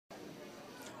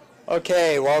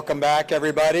Okay, welcome back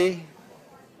everybody.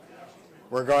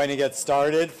 We're going to get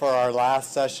started for our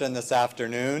last session this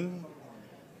afternoon.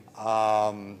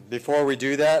 Before we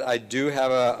do that, I do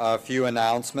have a few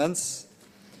announcements.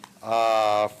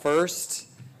 First,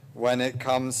 when it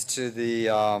comes to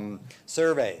the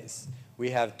surveys, we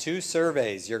have 2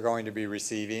 surveys you're going to be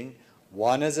receiving.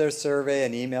 One is a survey,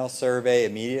 an email survey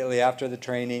immediately after the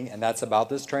training, and that's about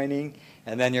this training.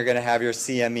 And then you're going to have your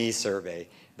CME survey.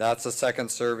 That's the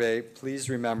second survey. Please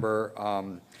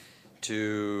remember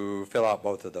to fill out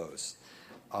both of those.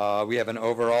 We have an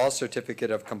overall certificate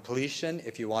of completion.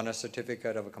 If you want a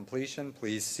certificate of completion,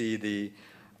 please see the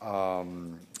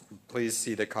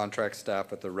contract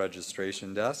staff at the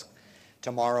registration desk.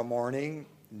 Tomorrow morning,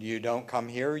 you don't come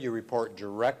here. You report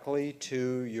directly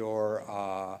to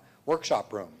your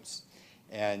workshop rooms.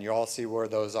 And you all see where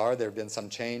those are. There have been some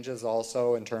changes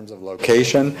also in terms of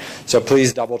location. So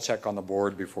please double check on the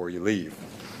board before you leave.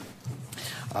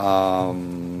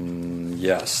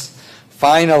 Yes.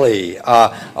 Finally,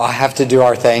 I have to do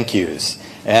our thank yous.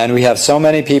 And we have so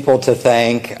many people to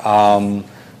thank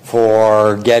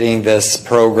for getting this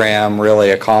program really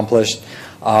accomplished.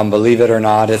 Believe it or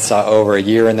not, it's over a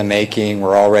year in the making.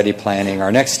 We're already planning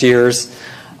our next year's.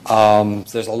 So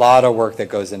there's a lot of work that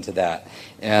goes into that.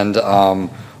 And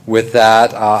with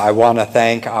that, I want to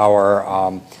thank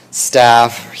our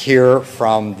staff here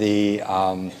from the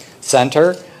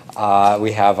center.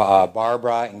 We have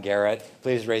Barbara and Garrett.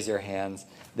 Please raise your hands.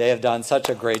 They have done such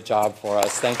a great job for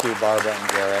us. Thank you, Barbara and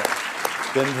Garrett.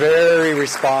 Been very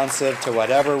responsive to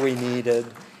whatever we needed.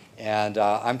 And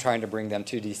I'm trying to bring them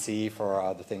to DC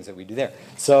for the things that we do there.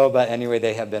 So, but anyway,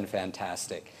 they have been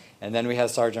fantastic. And then we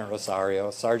have Sergeant Rosario.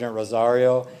 Sergeant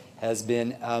Rosario has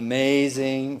been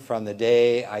amazing from the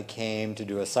day I came to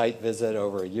do a site visit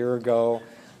over a year ago.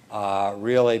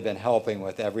 Really been helping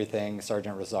with everything.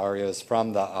 Sergeant Rosario is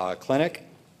from the clinic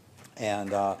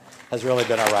and has really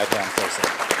been our right-hand person.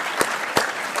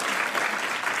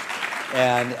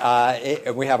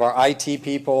 And we have our IT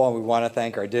people, and we want to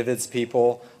thank our DIVIDS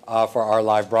people for our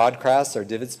live broadcasts, our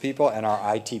DIVIDS people, and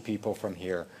our IT people from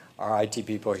here. Our IT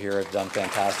people here have done a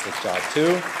fantastic job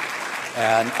too.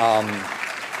 And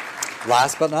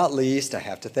last but not least, I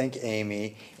have to thank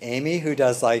Amy. Amy, who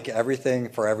does like everything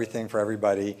for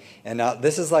everybody. And now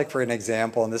this is like for an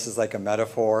example, and this is like a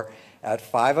metaphor. At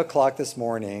 5 o'clock this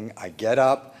morning, I get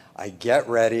up, I get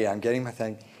ready, I'm getting my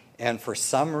thing, and for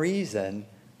some reason,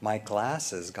 my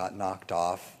glasses got knocked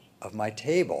off of my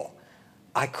table.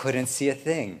 I couldn't see a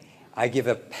thing. I give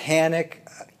a panic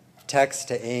text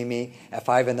to Amy at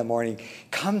 5 in the morning,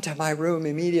 come to my room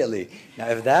immediately. Now,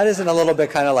 if that isn't a little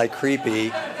bit kind of like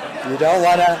creepy, you don't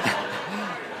want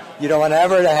to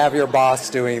ever to have your boss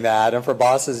doing that, and for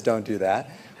bosses, don't do that.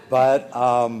 But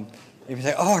you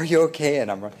say, oh, are you okay?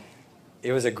 And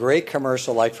it was a great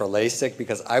commercial like for LASIK,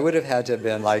 because I would have had to have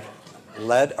been like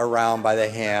led around by the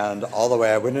hand all the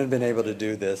way. I wouldn't have been able to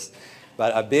do this.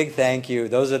 But a big thank you.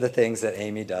 Those are the things that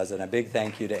Amy does, and a big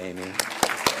thank you to Amy.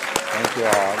 Thank you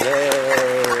all. Yay!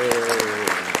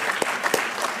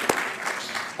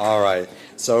 All right.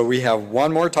 So we have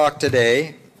one more talk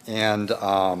today, and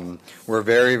we're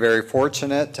very, very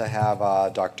fortunate to have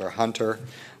Dr. Hunter,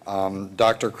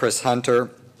 Dr. Chris Hunter,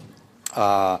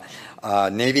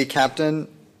 Navy Captain,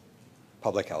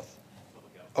 Public Health.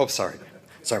 Oh, sorry.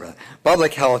 Sorry about that.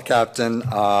 Public Health Captain,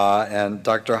 and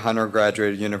Dr. Hunter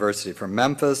graduated University from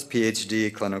Memphis,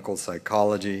 PhD, Clinical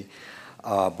Psychology.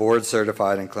 Board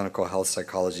certified in clinical health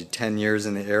psychology, 10 years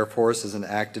in the Air Force as an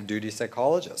active duty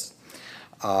psychologist.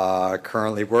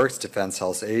 Currently works Defense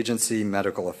Health Agency,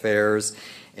 Medical Affairs,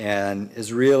 and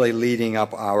is really leading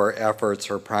up our efforts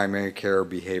for primary care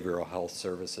behavioral health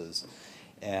services.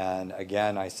 And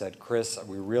again, I said, Chris,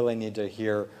 we really need to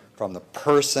hear from the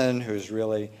person who's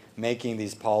really making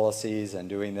these policies and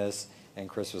doing this. And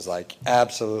Chris was like,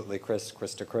 absolutely, Chris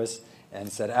to Chris. And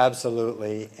said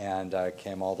absolutely, and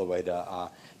came all the way to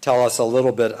tell us a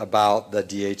little bit about the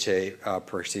DHA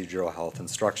procedural health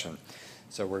instruction.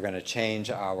 So we're going to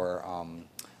change our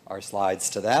slides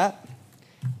to that,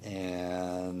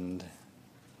 and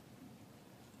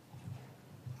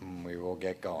we will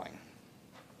get going.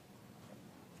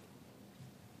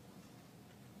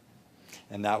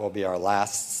 And that will be our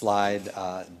last slide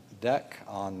deck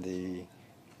on the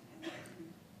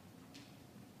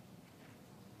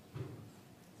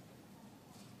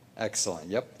excellent.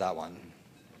 Yep, that one.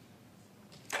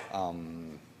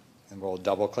 And we'll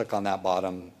double click on that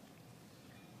bottom.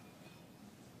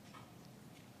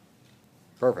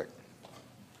 Perfect.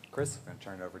 Chris, I'm going to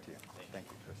turn it over to you. Thank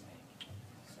you, Chris.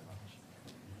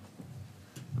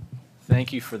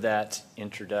 Thank you for that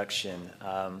introduction.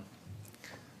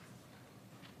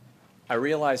 I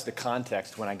realized the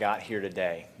context when I got here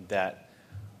today that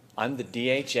I'm the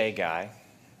DHA guy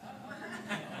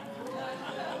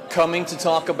coming to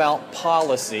talk about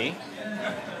policy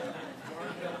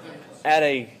at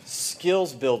a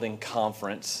skills building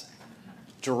conference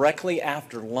directly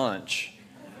after lunch,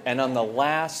 and I'm the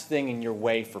last thing in your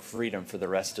way for freedom for the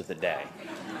rest of the day.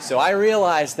 So I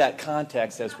realize that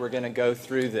context as we're going to go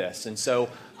through this. And so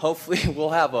hopefully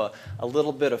we'll have a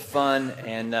little bit of fun,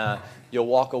 and you'll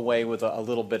walk away with a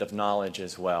little bit of knowledge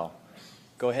as well.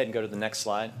 Go ahead and go to the next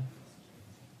slide.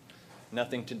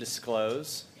 Nothing to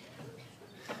disclose.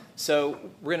 So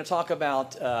we're going to talk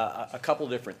about a couple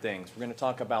different things. We're going to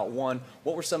talk about, one,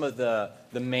 what were some of the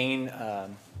main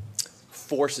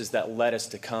forces that led us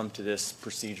to come to this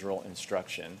procedural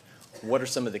instruction? What are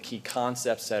some of the key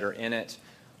concepts that are in it?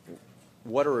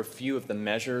 What are a few of the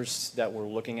measures that we're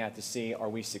looking at to see are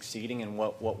we succeeding in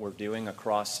what we're doing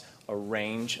across a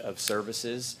range of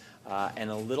services? And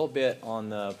a little bit on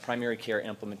the primary care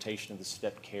implementation of the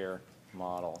step care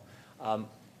model.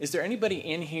 Is there anybody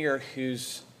in here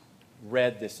who's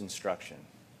read this instruction?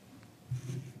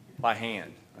 By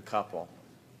hand, a couple.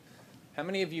 How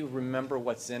many of you remember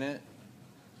what's in it?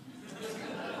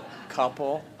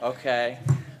 Couple, okay.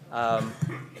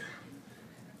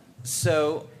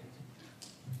 So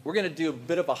we're going to do a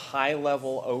bit of a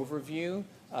high-level overview.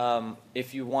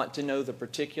 If you want to know the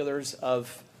particulars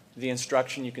of the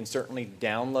instruction, you can certainly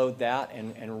download that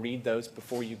and read those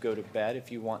before you go to bed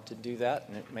if you want to do that,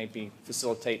 and it may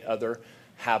facilitate other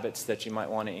habits that you might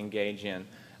want to engage in.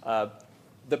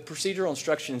 The procedural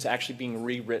instruction is actually being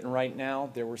rewritten right now.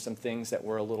 There were some things that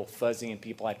were a little fuzzy and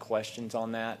people had questions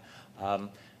on that.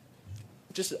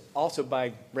 Just also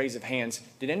by raise of hands,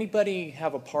 did anybody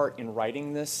have a part in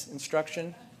writing this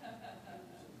instruction?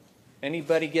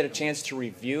 Anybody get a chance to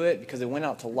review it? Because it went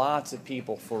out to lots of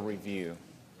people for review.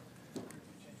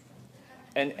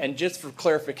 And just for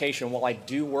clarification, while I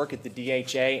do work at the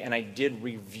DHA and I did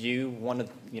review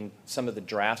some of the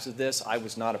drafts of this, I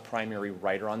was not a primary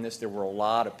writer on this. There were a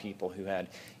lot of people who had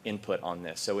input on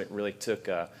this, so it really took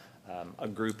a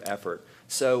group effort.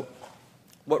 So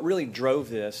what really drove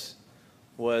this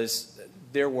was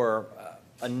there were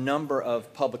a number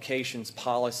of publications,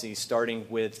 policies, starting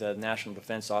with the National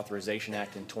Defense Authorization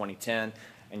Act in 2010,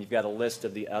 and you've got a list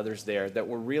of the others there that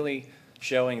were really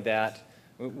showing that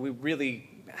we really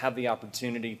have the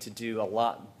opportunity to do a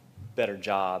lot better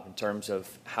job in terms of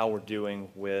how we're doing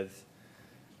with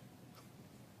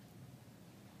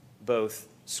both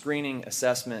screening,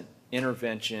 assessment,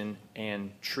 intervention,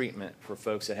 and treatment for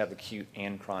folks that have acute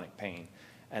and chronic pain.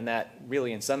 And that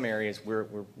really, in some areas, we're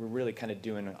really kind of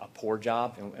doing a poor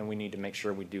job, and we need to make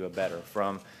sure we do a better,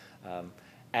 from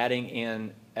adding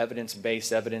in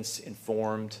evidence-based,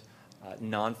 evidence-informed,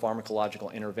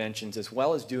 non-pharmacological interventions, as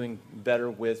well as doing better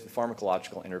with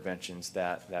pharmacological interventions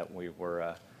that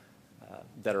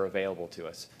are available to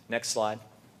us. Next slide.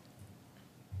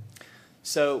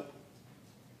 So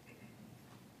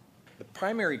the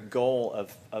primary goal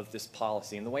of this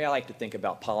policy, and the way I like to think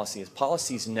about policy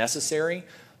is necessary,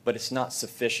 but it's not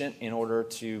sufficient in order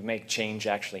to make change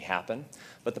actually happen.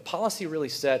 But the policy really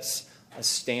sets a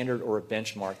standard or a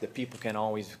benchmark that people can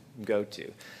always go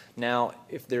to. Now,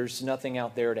 if there's nothing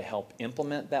out there to help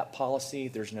implement that policy,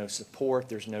 there's no support,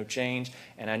 there's no change,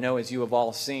 and I know, as you have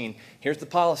all seen, here's the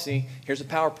policy, here's a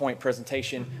PowerPoint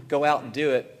presentation, go out and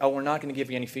do it. Oh, we're not going to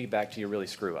give you any feedback till you really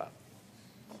screw up.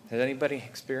 Has anybody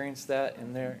experienced that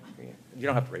in there? You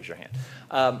don't have to raise your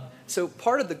hand. So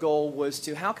part of the goal was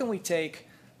to, how can we take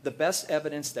the best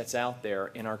evidence that's out there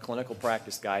in our clinical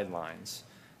practice guidelines,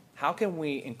 how can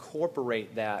we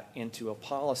incorporate that into a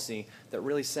policy that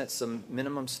really sets some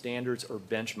minimum standards or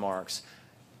benchmarks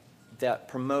that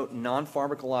promote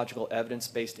non-pharmacological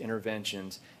evidence-based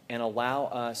interventions and allow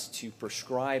us to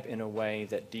prescribe in a way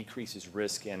that decreases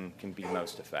risk and can be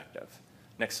most effective?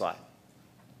 Next slide.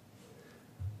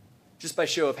 Just by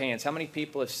show of hands, how many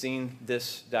people have seen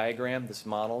this diagram, this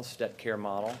model, step care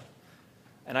model?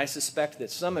 And I suspect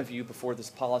that some of you, before this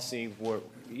policy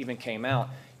even came out,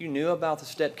 you knew about the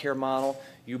step care model.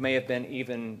 You may have been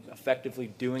even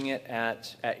effectively doing it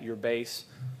at your base.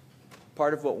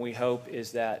 Part of what we hope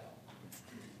is that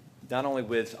not only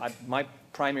with, my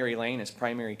primary lane is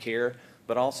primary care,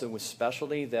 but also with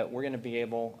specialty, that we're going to be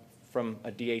able, from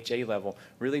a DHA level,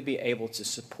 really be able to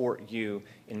support you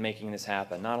in making this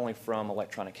happen, not only from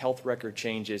electronic health record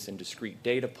changes and discrete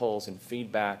data pulls and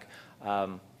feedback,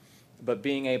 but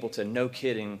being able to, no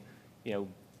kidding,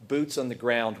 boots on the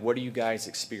ground, what are you guys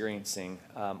experiencing?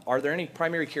 Are there any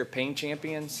primary care pain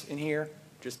champions in here,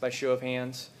 just by show of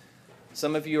hands?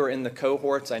 Some of you are in the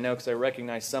cohorts, I know, because I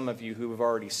recognize some of you who have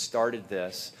already started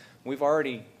this. We've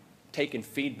already taken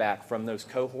feedback from those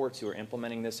cohorts who are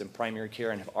implementing this in primary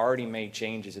care and have already made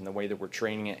changes in the way that we're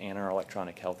training it and our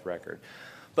electronic health record.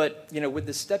 But, with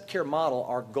the step care model,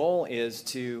 our goal is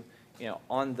to,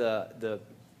 on the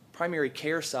primary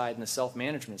care side and the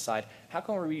self-management side, how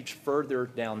can we reach further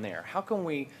down there? How can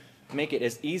we make it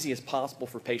as easy as possible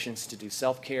for patients to do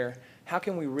self-care? How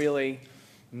can we really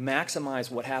maximize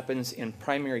what happens in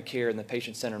primary care in the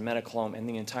patient-centered medical home and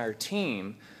the entire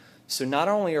team? So not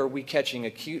only are we catching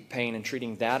acute pain and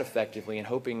treating that effectively and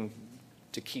hoping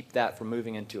to keep that from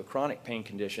moving into a chronic pain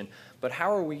condition, but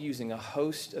how are we using a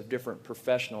host of different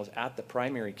professionals at the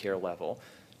primary care level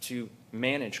to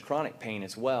manage chronic pain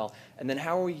as well? And then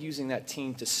how are we using that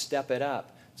team to step it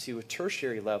up to a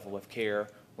tertiary level of care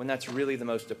when that's really the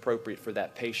most appropriate for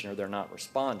that patient or they're not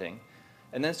responding?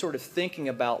 And then sort of thinking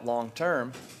about long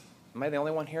term. Am I the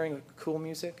only one hearing cool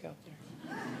music out there?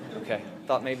 Okay,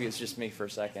 thought maybe it was just me for a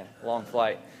second. Long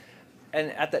flight.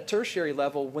 And at that tertiary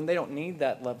level, when they don't need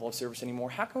that level of service anymore,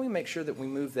 how can we make sure that we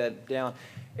move that down?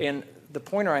 And the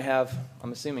pointer I have,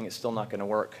 I'm assuming it's still not going to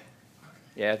work.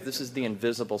 Yeah, this is the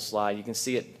invisible slide. You can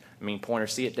see it, pointer,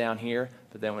 see it down here,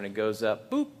 but then when it goes up,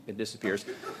 boop, it disappears.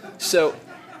 So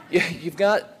you've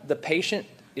got the patient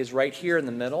is right here in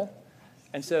the middle.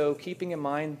 And so keeping in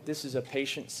mind this is a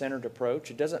patient-centered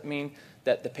approach, it doesn't mean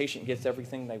that the patient gets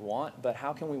everything they want, but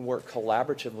how can we work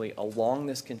collaboratively along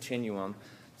this continuum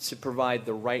to provide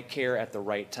the right care at the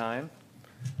right time?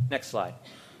 Next slide.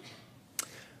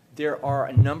 There are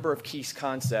a number of key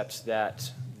concepts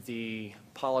that the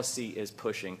policy is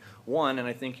pushing. One, and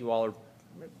I think you all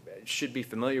should be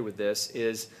familiar with this,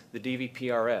 is the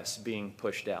DVPRS being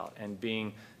pushed out and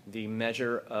being the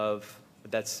measure of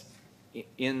that's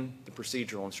in the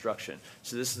procedural instruction.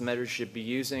 So this is the measure you should be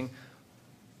using,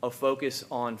 a focus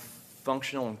on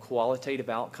functional and qualitative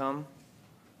outcome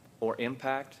or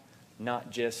impact, not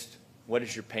just what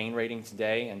is your pain rating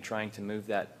today and trying to move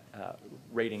that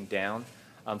rating down.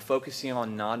 Focusing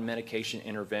on non-medication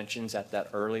interventions at that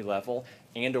early level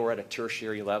and or at a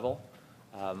tertiary level.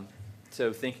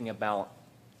 So thinking about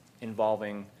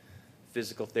involving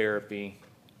physical therapy,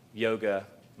 yoga,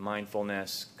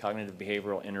 mindfulness, cognitive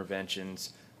behavioral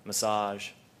interventions, massage.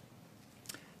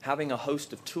 Having a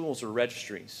host of tools or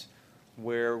registries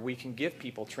where we can give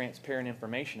people transparent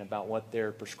information about what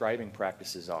their prescribing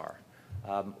practices are,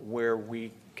 where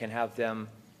we can have them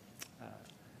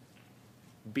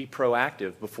be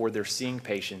proactive before they're seeing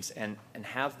patients and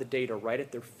have the data right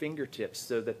at their fingertips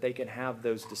so that they can have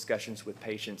those discussions with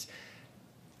patients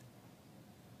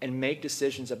and make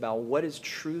decisions about what is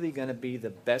truly going to be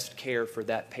the best care for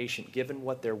that patient given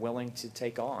what they're willing to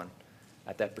take on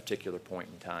at that particular point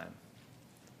in time.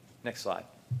 Next slide.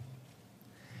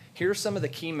 Here are some of the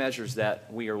key measures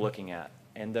that we are looking at.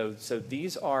 So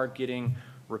these are getting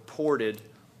reported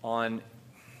on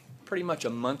pretty much a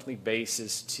monthly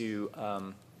basis to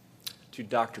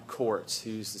Dr. Courts,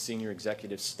 who's the Senior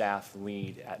Executive Staff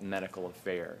Lead at Medical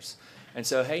Affairs. And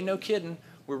so, hey, no kidding,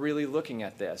 we're really looking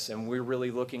at this, and we're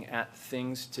really looking at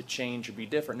things to change or be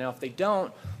different. Now, if they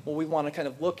don't, well, we want to kind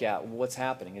of look at what's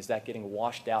happening. Is that getting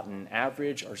washed out in an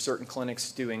average? Are certain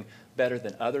clinics doing better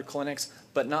than other clinics?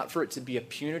 But not for it to be a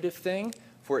punitive thing,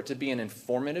 for it to be an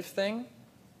informative thing.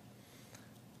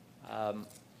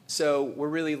 So we're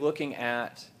really looking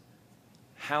at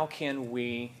how can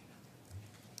we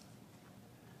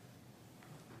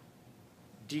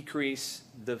decrease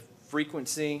the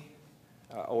frequency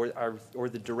or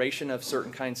the duration of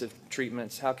certain kinds of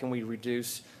treatments? How can we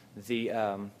reduce the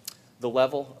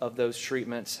level of those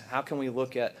treatments? How can we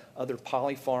look at other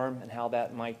polypharm and how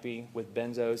that might be with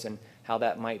benzos and how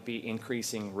that might be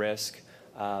increasing risk?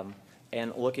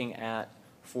 And looking at,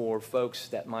 for folks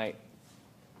that might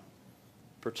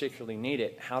particularly need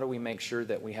it, how do we make sure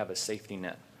that we have a safety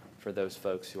net for those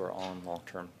folks who are on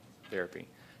long-term therapy?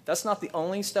 That's not the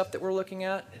only stuff that we're looking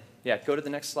at. Yeah, go to the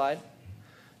next slide.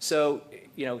 So,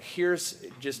 here's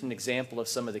just an example of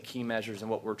some of the key measures and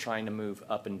what we're trying to move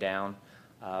up and down.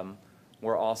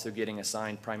 We're also getting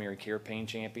assigned primary care pain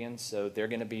champions, so they're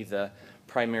going to be the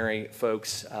primary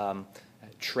folks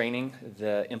training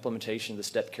the implementation of the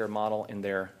step care model in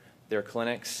their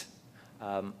clinics.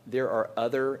 There are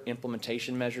other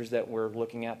implementation measures that we're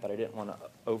looking at, but I didn't want to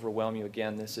overwhelm you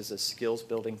again. This is a skills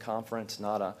building conference,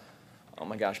 not a, oh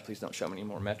my gosh, please don't show me any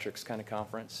more metrics kind of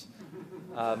conference.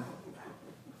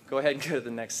 Go ahead and go to the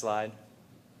next slide.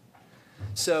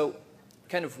 So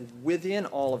kind of within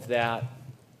all of that,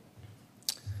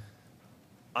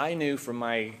 I knew from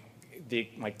my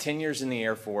 10 years in the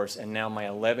Air Force and now my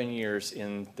 11 years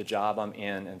in the job I'm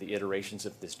in and the iterations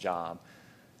of this job,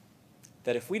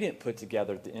 that if we didn't put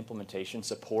together the implementation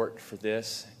support for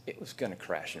this, it was going to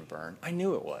crash and burn. I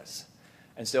knew it was.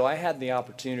 And so I had the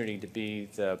opportunity to be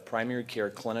the primary care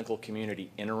clinical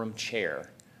community interim chair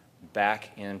back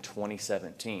in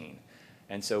 2017.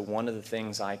 And so one of the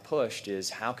things I pushed is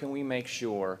how can we make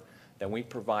sure that we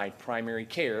provide primary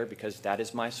care, because that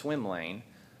is my swim lane,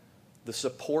 the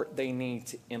support they need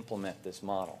to implement this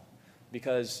model.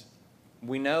 Because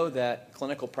we know that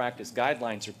clinical practice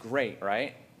guidelines are great,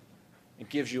 right? It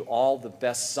gives you all the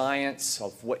best science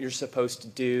of what you're supposed to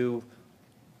do,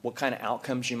 what kind of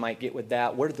outcomes you might get with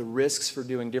that, what are the risks for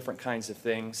doing different kinds of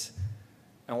things.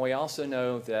 And we also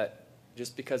know that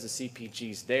just because the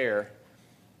CPG's there,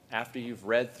 after you've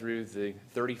read through the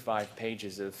 35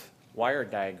 pages of wire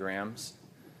diagrams,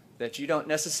 that you don't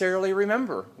necessarily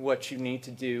remember what you need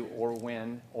to do or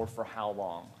when or for how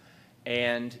long.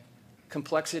 And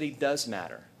complexity does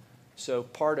matter. So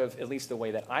part of, at least the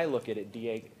way that I look at it,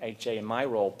 DHA in my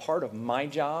role, part of my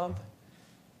job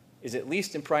is, at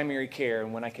least in primary care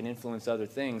and when I can influence other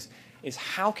things, is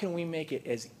how can we make it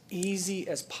as easy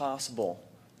as possible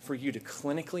for you to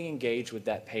clinically engage with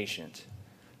that patient,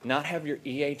 not have your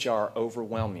EHR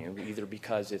overwhelm you, either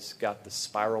because it's got the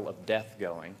spiral of death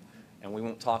going, and we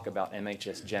won't talk about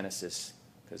MHS Genesis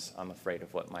because I'm afraid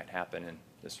of what might happen in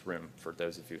this room for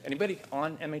those of you. Anybody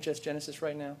on MHS Genesis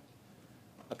right now?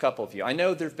 A couple of you. I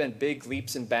know there's been big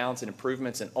leaps and bounds and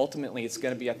improvements, and ultimately it's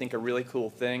going to be, I think, a really cool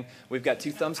thing. We've got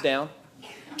 2 thumbs down.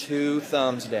 2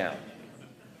 thumbs down.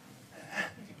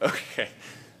 Okay.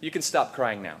 You can stop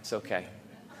crying now. It's okay.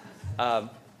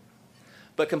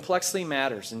 But complexity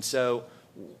matters, and so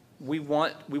we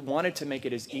wanted to make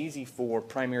it as easy for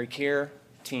primary care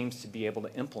teams to be able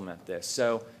to implement this.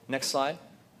 So next slide.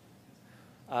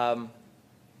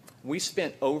 We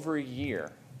spent over a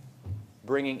year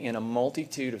bringing in a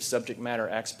multitude of subject matter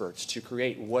experts to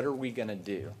create what are we going to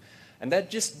do. And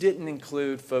that just didn't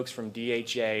include folks from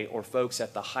DHA or folks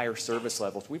at the higher service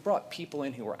levels. We brought people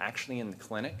in who were actually in the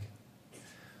clinic.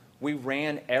 We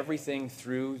ran everything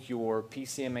through your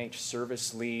PCMH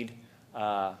service lead,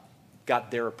 got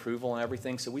their approval and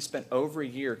everything. So we spent over a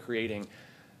year creating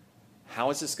how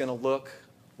is this going to look,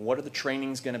 what are the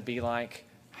trainings going to be like,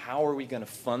 how are we going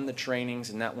to fund the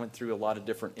trainings, and that went through a lot of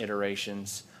different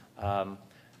iterations.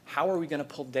 How are we going to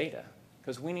pull data?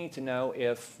 Because we need to know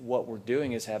if what we're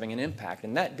doing is having an impact.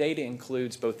 And that data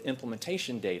includes both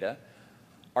implementation data.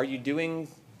 Are you doing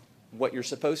what you're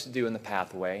supposed to do in the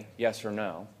pathway? Yes or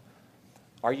no?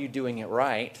 Are you doing it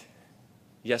right?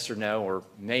 Yes or no, or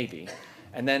maybe.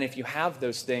 And then if you have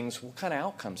those things, what kind of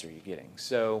outcomes are you getting?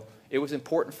 So it was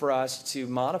important for us to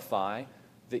modify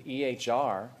the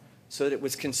EHR so that it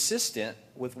was consistent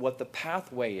with what the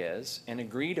pathway is and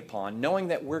agreed upon, knowing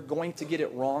that we're going to get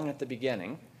it wrong at the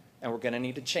beginning and we're going to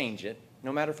need to change it.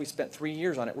 No matter if we spent 3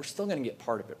 years on it, we're still going to get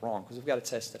part of it wrong because we've got to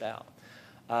test it out.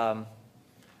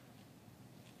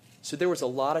 So there was a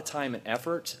lot of time and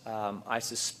effort. I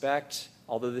suspect,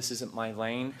 although this isn't my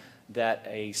lane, that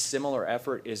a similar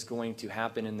effort is going to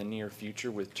happen in the near future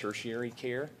with tertiary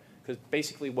care, because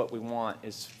basically what we want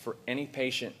is for any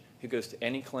patient who goes to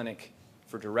any clinic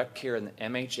for direct care in the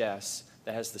MHS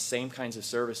that has the same kinds of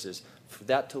services, for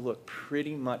that to look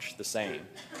pretty much the same.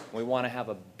 We want to have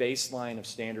a baseline of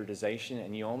standardization,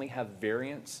 and you only have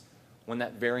variance when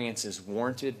that variance is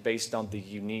warranted based on the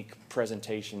unique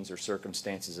presentations or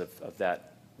circumstances of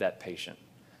that patient.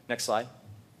 Next slide.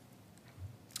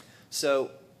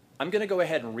 So I'm going to go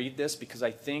ahead and read this because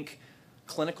I think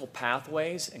clinical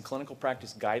pathways and clinical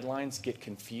practice guidelines get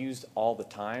confused all the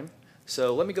time.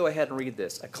 So let me go ahead and read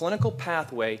this. A clinical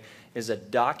pathway is a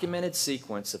documented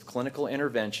sequence of clinical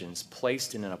interventions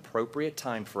placed in an appropriate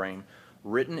time frame,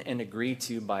 written and agreed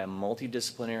to by a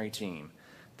multidisciplinary team.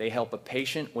 They help a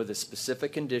patient with a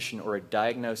specific condition or a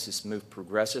diagnosis move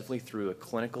progressively through a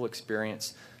clinical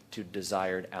experience to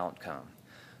desired outcome.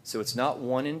 So it's not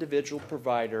one individual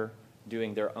provider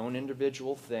doing their own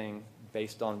individual thing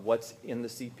based on what's in the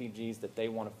CPGs that they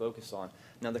want to focus on.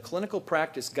 Now, the clinical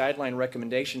practice guideline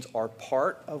recommendations are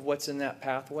part of what's in that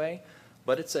pathway,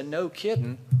 but it's a no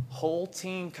kidding whole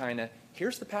team kind of,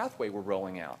 here's the pathway we're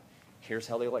rolling out. Here's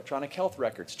how the electronic health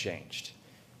records changed.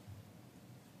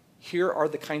 Here are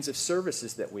the kinds of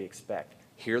services that we expect.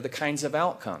 Here are the kinds of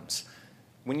outcomes.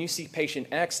 When you see patient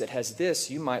X that has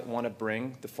this, you might want to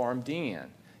bring the PharmD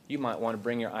in. You might want to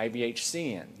bring your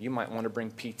IBHC in. You might want to bring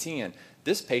PT in.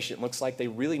 This patient looks like they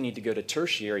really need to go to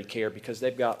tertiary care because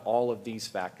they've got all of these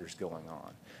factors going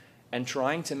on. And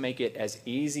trying to make it as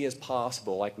easy as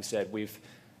possible, like we said,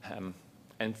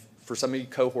 and for some of you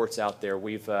cohorts out there,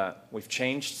 we've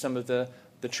changed some of the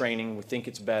the training. We think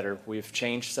it's better. We've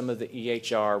changed some of the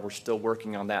EHR. We're still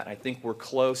working on that. I think we're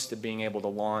close to being able to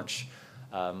launch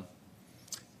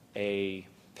a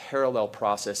parallel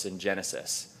process in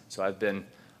Genesis. So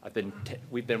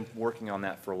we've been working on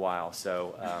that for a while.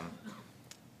 So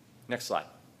next slide.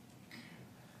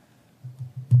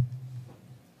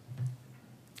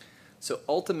 So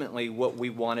ultimately, what we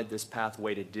wanted this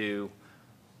pathway to do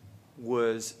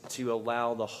was to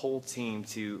allow the whole team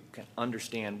to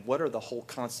understand what are the whole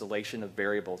constellation of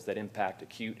variables that impact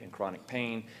acute and chronic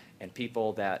pain, and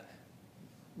people that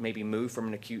maybe move from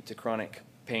an acute to chronic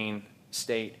pain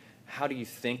state. How do you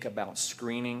think about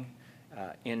screening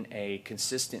in a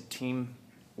consistent team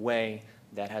way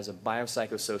that has a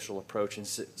biopsychosocial approach, and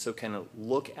so can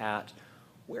look at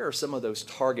where are some of those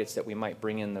targets that we might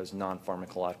bring in those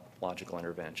non-pharmacological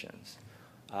interventions.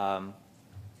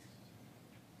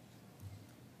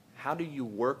 How do you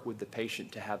work with the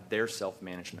patient to have their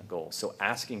self-management goals? So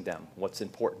asking them what's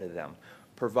important to them,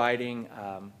 providing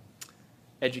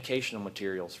educational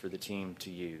materials for the team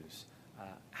to use.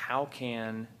 How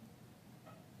can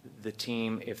the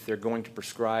team, if they're going to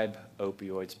prescribe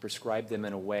opioids, prescribe them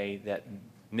in a way that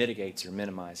mitigates or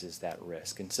minimizes that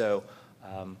risk? And so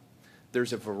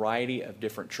there's a variety of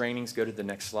different trainings. Go to the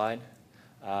next slide.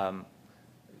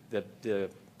 The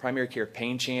primary care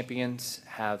pain champions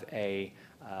have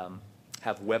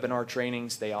webinar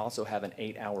trainings. They also have an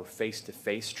 8-hour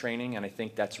face-to-face training, and I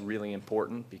think that's really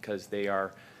important because they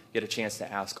get a chance to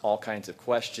ask all kinds of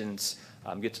questions,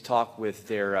 get to talk with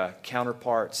their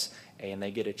counterparts, and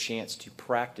they get a chance to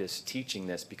practice teaching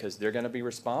this because they're going to be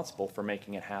responsible for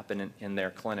making it happen in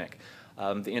their clinic.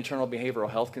 The internal behavioral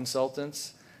health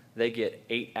consultants, they get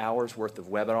 8 hours worth of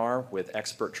webinar with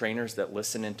expert trainers that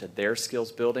listen into their skills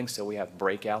building, so we have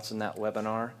breakouts in that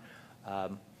webinar.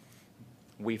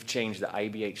 We've changed the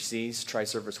IBHC's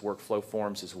tri-service workflow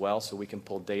forms as well, so we can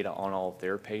pull data on all of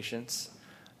their patients.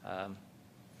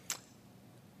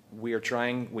 We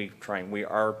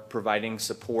are providing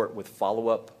support with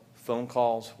follow-up phone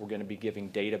calls. We're going to be giving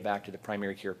data back to the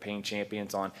primary care pain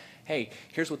champions on, hey,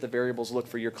 here's what the variables look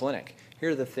for your clinic. Here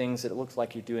are the things that it looks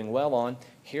like you're doing well on.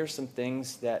 Here's some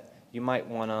things that you might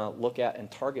want to look at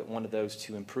and target one of those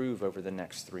to improve over the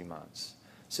next 3 months.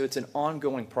 So it's an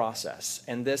ongoing process,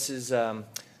 and this isn't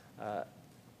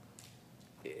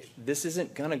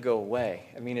going to go away.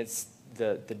 I mean,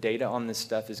 the data on this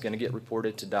stuff is going to get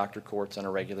reported to Dr. Courts on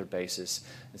a regular basis.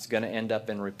 It's going to end up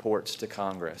in reports to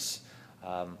Congress.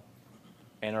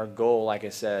 And our goal, like I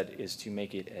said, is to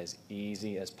make it as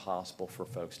easy as possible for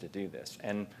folks to do this.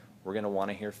 And we're going to want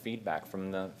to hear feedback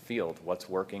from the field. What's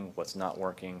working, what's not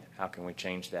working, how can we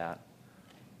change that?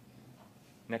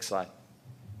 Next slide.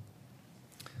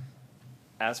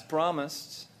 As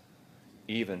promised,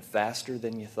 even faster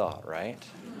than you thought, right?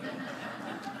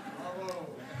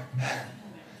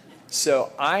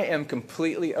 So I am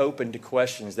completely open to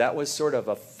questions. That was sort of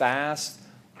a fast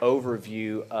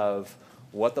overview of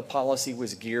what the policy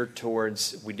was geared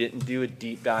towards. We didn't do a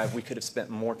deep dive. We could have spent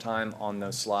more time on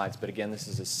those slides. But again, this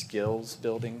is a skills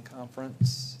building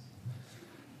conference.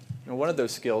 And one of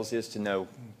those skills is to know,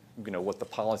 what the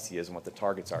policy is and what the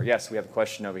targets are. Yes, we have a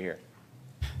question over here.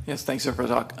 Yes, thanks, sir, for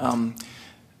the talk.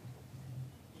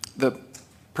 The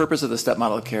purpose of the STEP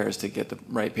model of care is to get the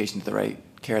right patient to the right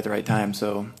care at the right time.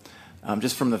 So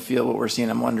just from the field, what we're seeing,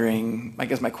 I'm wondering, I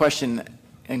guess my question,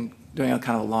 and doing a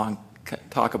kind of a long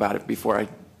talk about it before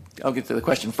I'll get to the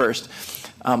question first.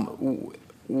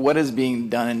 What is being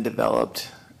done and developed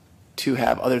to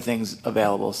have other things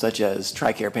available, such as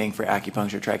TRICARE paying for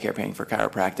acupuncture, TRICARE paying for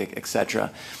chiropractic, et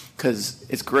cetera? Because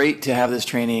it's great to have this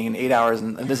training in 8 hours,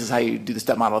 and this is how you do the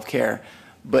STEP model of care.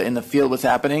 But in the field, what's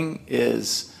happening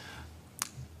is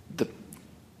the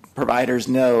providers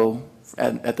know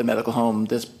at the medical home,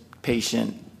 this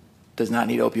patient does not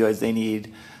need opioids, they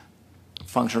need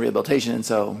functional rehabilitation. And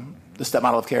so the STEP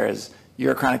model of care is,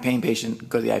 you're a chronic pain patient,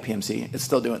 go to the IPMC.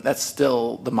 That's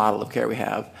still the model of care we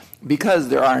have. Because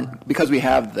we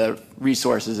have the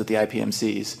resources at the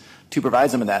IPMCs to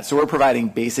provide some of that. So we're providing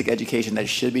basic education that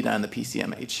should be done in the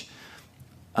PCMH.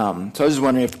 So I was just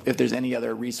wondering if there's any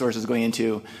other resources going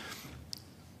into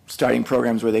starting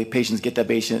programs where patients get that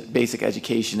basic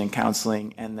education and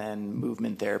counseling and then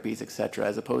movement therapies, et cetera,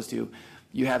 as opposed to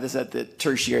you have this at the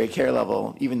tertiary care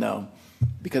level, even though,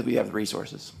 because we have the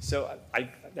resources. So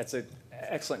that's an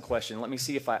excellent question. Let me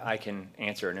see if I can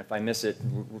answer it. And if I miss it,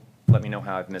 let me know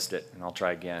how I've missed it, and I'll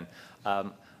try again.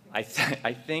 I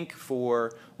think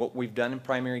for what we've done in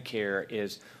primary care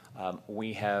is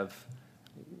we have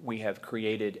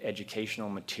created educational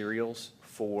materials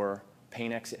for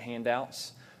pain exit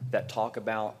handouts that talk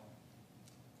about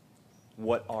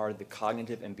what are the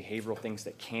cognitive and behavioral things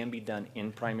that can be done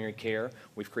in primary care.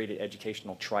 We've created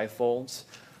educational trifolds.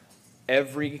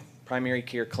 Every primary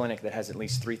care clinic that has at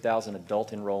least 3,000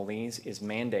 adult enrollees is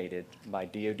mandated by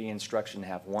DoD instruction to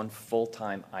have one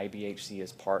full-time IBHC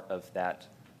as part of that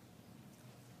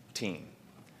team.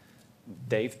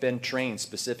 They've been trained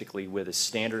specifically with a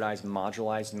standardized,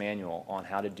 modularized manual on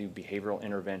how to do behavioral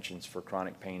interventions for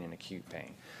chronic pain and acute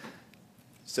pain.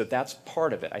 So that's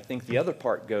part of it. I think the other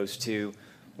part goes to,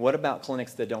 what about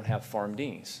clinics that don't have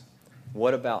PharmDs?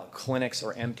 What about clinics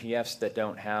or MTFs that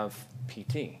don't have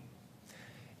PT?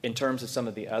 In terms of some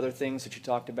of the other things that you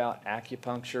talked about,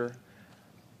 acupuncture,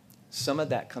 some of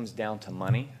that comes down to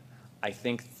money. I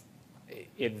think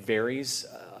it varies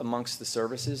amongst the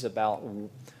services about,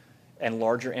 and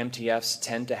larger MTFs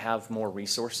tend to have more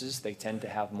resources. They tend to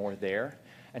have more there.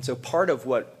 And so part of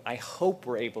what I hope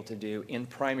we're able to do in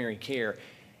primary care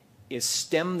is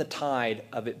stem the tide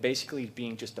of it basically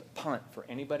being just a punt for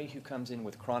anybody who comes in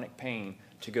with chronic pain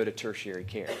to go to tertiary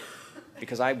care.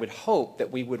 Because I would hope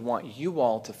that we would want you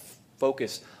all to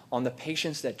focus on the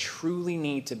patients that truly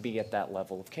need to be at that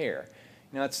level of care.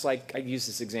 You know, it's like, I use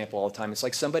this example all the time, it's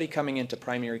like somebody coming into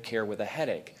primary care with a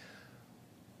headache.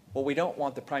 Well, we don't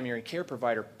want the primary care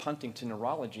provider punting to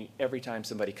neurology every time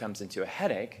somebody comes into a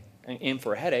headache, in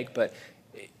for a headache, but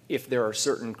if there are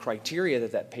certain criteria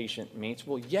that that patient meets,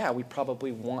 well, yeah, we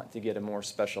probably want to get a more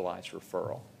specialized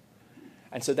referral.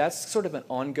 And so that's sort of an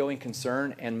ongoing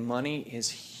concern, and money is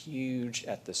huge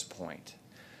at this point.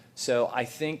 So I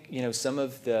think, you know, some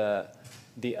of the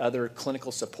other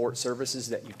clinical support services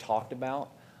that you talked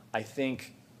about, I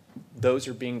think those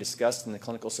are being discussed in the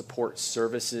clinical support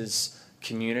services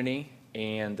community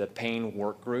and the pain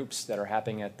work groups that are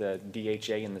happening at the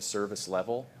DHA and the service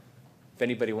level. If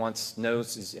anybody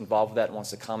knows, is involved with that and wants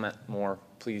to comment more,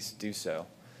 please do so.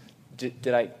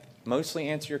 Did I mostly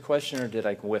answer your question, or did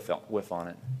I whiff on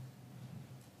it?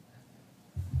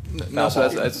 No, so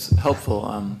that's helpful.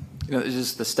 You know, it's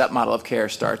just the step model of care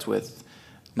starts with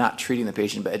not treating the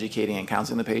patient, but educating and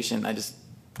counseling the patient. I just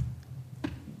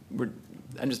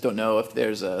don't know if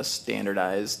there's a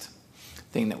standardized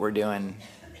thing that we're doing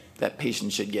that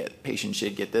patients should get. Patients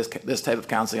should get this type of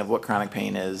counseling of what chronic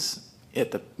pain is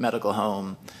at the medical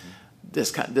home.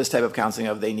 This type of counseling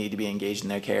of they need to be engaged in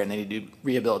their care and they need to do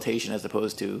rehabilitation as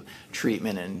opposed to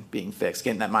treatment and being fixed,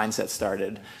 getting that mindset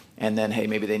started. And then, hey,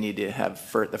 maybe they need to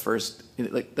have the first,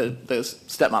 like the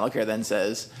step model care then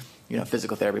says, you know,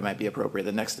 physical therapy might be appropriate,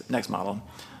 the next model.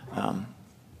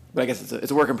 But I guess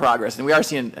it's a work in progress, and we are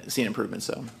seeing improvements.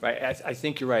 So right, I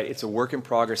think you're right. It's a work in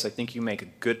progress. I think you make a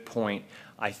good point.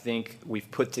 I think we've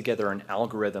put together an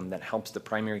algorithm that helps the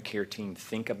primary care team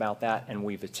think about that, and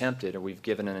we've attempted, or we've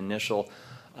given an initial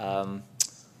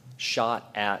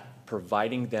shot at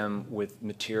providing them with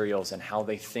materials and how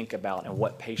they think about and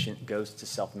what patient goes to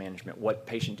self-management, what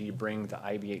patient do you bring the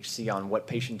IBHC on, what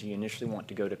patient do you initially want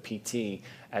to go to PT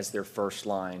as their first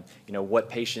line, you know, what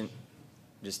patient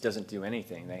just doesn't do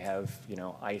anything. They have, you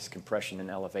know, ice compression and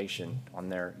elevation on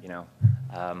their, you know.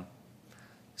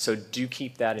 So do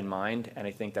keep that in mind, and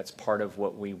I think that's part of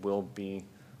what we will be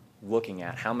looking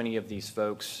at. How many of these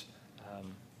folks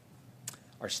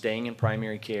are staying in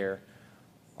primary care,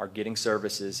 are getting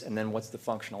services, and then what's the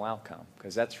functional outcome?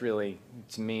 Because that's really,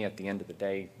 to me, at the end of the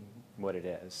day, what it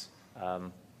is.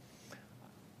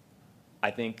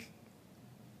 I think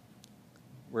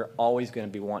we're always going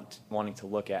to be wanting to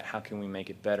look at how can we make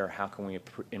it better, how can we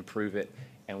improve it,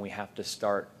 and we have to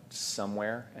start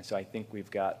somewhere. And so I think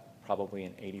we've got probably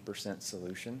an 80%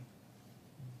 solution.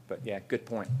 But yeah, good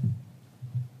point.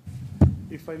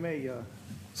 If I may,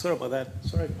 sorry about that.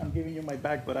 Sorry, I'm giving you my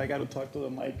back, but I got to talk to the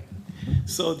mic.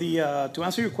 So to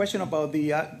answer your question about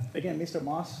the, again, Mr.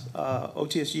 Moss,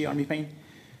 OTSG, Army Pain,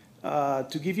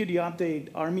 to give you the update,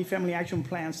 Army Family Action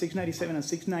Plan 697 and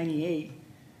 698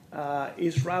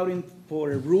 is routing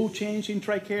for a rule change in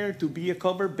TRICARE to be a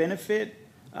covered benefit.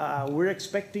 We're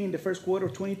expecting the first quarter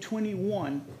of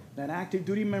 2021 that active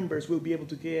duty members will be able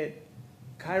to get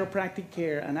chiropractic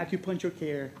care and acupuncture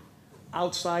care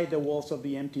outside the walls of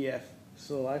the MTF.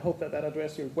 So I hope that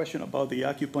addressed your question about the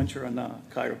acupuncture and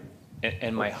chiro.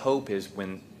 And my hope is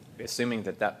when, assuming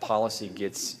that policy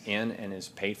gets in and is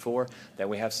paid for, that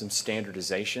we have some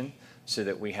standardization so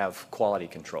that we have quality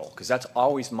control. Because that's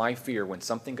always my fear when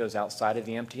something goes outside of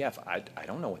the MTF. I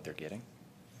don't know what they're getting.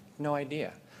 No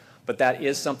idea. But that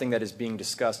is something that is being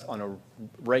discussed on a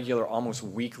regular, almost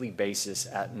weekly basis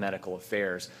at Medical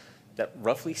Affairs, that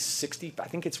roughly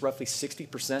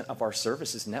 60% of our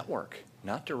services network,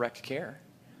 not direct care.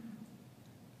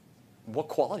 What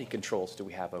quality controls do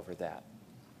we have over that?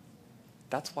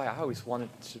 That's why I always wanted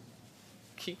to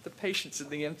keep the patients in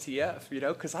the MTF,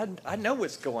 because I know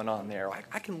what's going on there.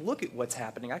 I can look at what's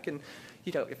happening. I can,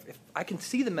 if I can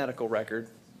see the medical record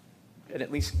and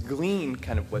at least glean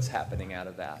kind of what's happening out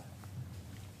of that.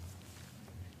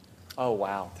 Oh,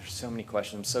 wow. There's so many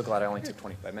questions. I'm so glad I only took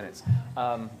 25 minutes.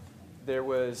 There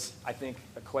was, I think,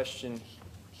 a question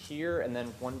here and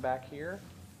then one back here.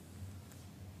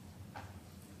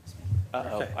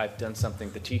 Uh-oh, I've done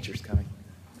something. The teacher's coming.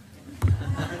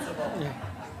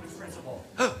 Principal.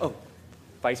 Oh,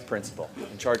 vice principal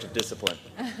in charge of discipline.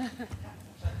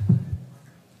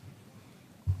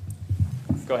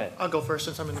 Go ahead. I'll go first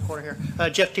since I'm in the corner here.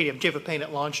 Jeff Teedy, I'm Chief of Pain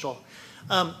at Launchstall.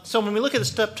 So when we look at the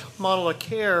stepped model of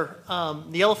care,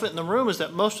 the elephant in the room is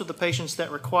that most of the patients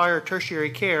that require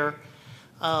tertiary care,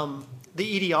 the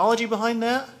etiology behind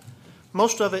that,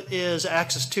 most of it is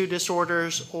access to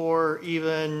disorders or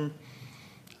even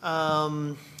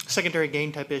secondary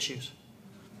gain type issues,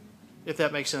 if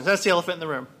that makes sense. That's the elephant in the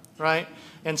room, right?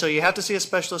 And so you have to see a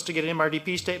specialist to get an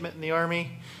MRDP statement in the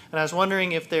Army. And I was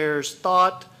wondering if there's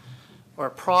thought or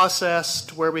a process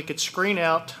to where we could screen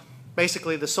out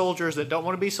basically the soldiers that don't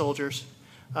want to be soldiers,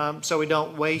 so we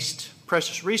don't waste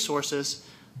precious resources,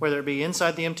 whether it be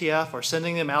inside the MTF or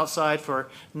sending them outside for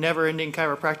never-ending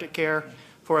chiropractic care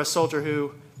for a soldier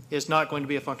who is not going to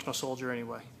be a functional soldier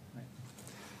anyway.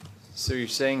 So you're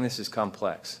saying this is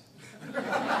complex?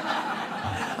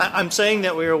 I'm saying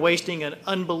that we are wasting an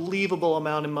unbelievable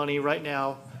amount of money right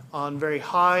now on very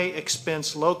high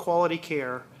expense, low quality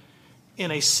care in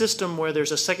a system where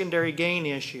there's a secondary gain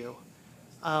issue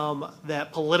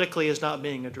that politically is not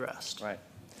being addressed. Right.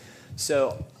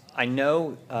 So I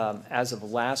know as of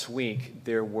last week,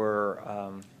 there were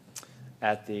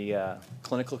at the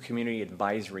Clinical Community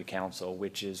Advisory Council,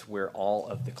 which is where all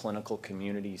of the clinical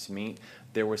communities meet,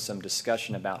 there was some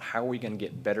discussion about how are we going to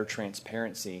get better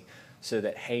transparency so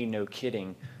that, hey, no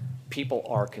kidding, people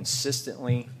are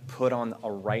consistently put on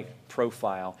a right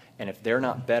profile, and if they're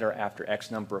not better after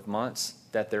X number of months,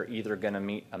 that they're either going to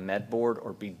meet a med board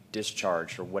or be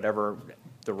discharged or whatever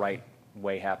the right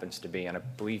way happens to be. And I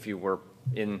believe you were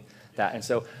in that. And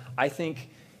so I think,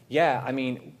 yeah, I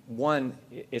mean, one,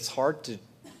 it's hard to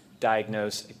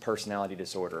diagnose a personality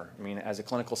disorder. I mean, as a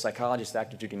clinical psychologist,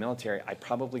 active duty military, I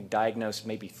probably diagnosed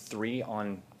maybe 3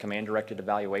 on command-directed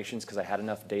evaluations because I had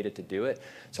enough data to do it.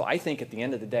 So I think at the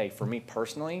end of the day, for me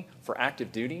personally, for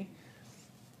active duty,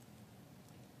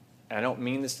 and I don't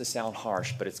mean this to sound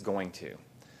harsh, but it's going to,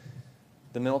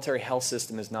 the military health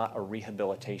system is not a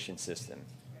rehabilitation system.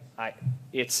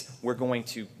 We're going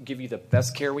to give you the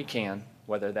best care we can,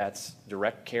 whether that's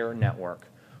direct care or network.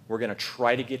 We're going to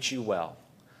try to get you well.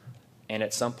 And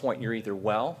at some point, you're either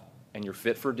well and you're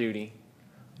fit for duty,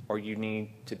 or you need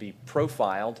to be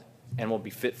profiled and will be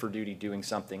fit for duty doing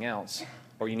something else,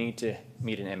 or you need to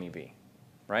meet an MEB,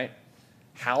 right?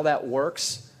 How that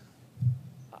works,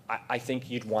 I think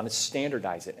you'd want to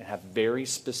standardize it and have very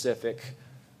specific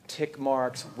tick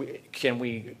marks. Can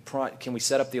we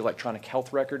set up the electronic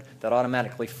health record that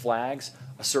automatically flags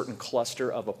a certain cluster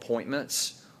of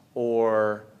appointments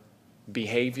or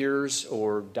behaviors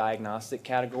or diagnostic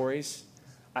categories?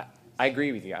 I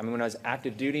agree with you. I mean, when I was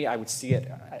active duty, I would see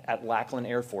it at Lackland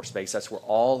Air Force Base. That's where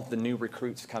all the new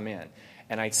recruits come in.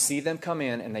 And I'd see them come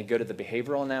in and they go to the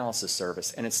behavioral analysis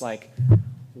service. And it's like,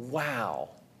 wow.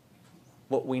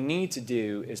 What we need to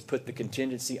do is put the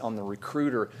contingency on the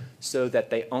recruiter so that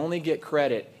they only get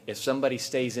credit if somebody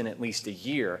stays in at least a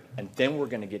year, and then we're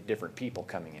going to get different people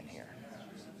coming in here.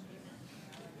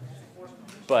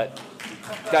 But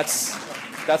that's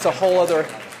a whole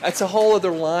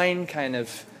other line kind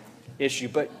of issue.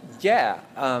 But yeah,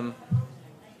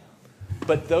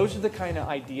 but those are the kind of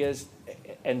ideas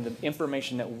and the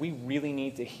information that we really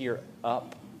need to hear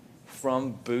up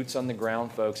from boots on the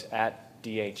ground folks at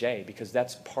DHA, because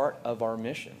that's part of our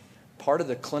mission. Part of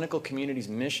the clinical community's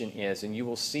mission is, and you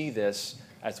will see this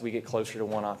as we get closer to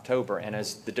 1 October and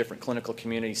as the different clinical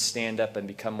communities stand up and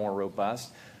become more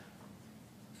robust,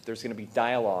 there's going to be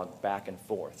dialogue back and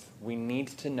forth. We need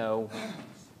to know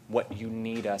what you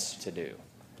need us to do.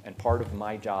 And part of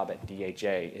my job at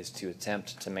DHA is to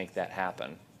attempt to make that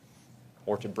happen,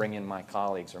 or to bring in my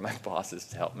colleagues or my bosses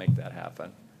to help make that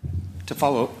happen. To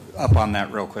follow up on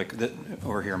that real quick,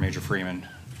 over here, Major Freeman,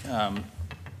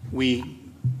 we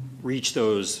reach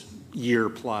those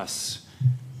year-plus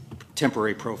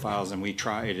temporary profiles, and we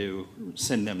try to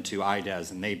send them to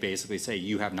IDES, and they basically say,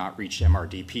 you have not reached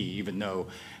MRDP, even though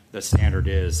the standard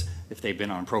is, if they've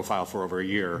been on profile for over a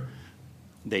year,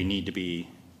 they need to be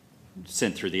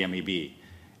sent through the MEB.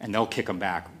 And they'll kick them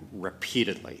back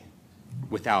repeatedly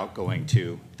without going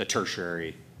to the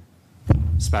tertiary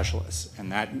specialists,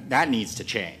 and that needs to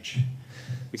change.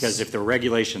 Because if the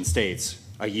regulation states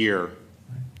a year,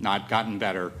 not gotten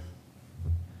better,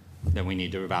 then we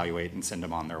need to evaluate and send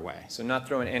them on their way. So not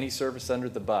throwing any service under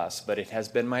the bus, but it has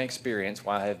been my experience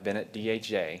while I have been at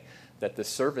DHA that the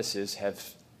services have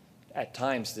at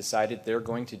times decided they're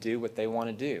going to do what they want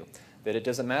to do. That it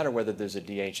doesn't matter whether there's a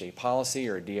DHA policy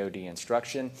or a DOD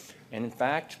instruction. And in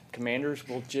fact, commanders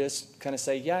will just kind of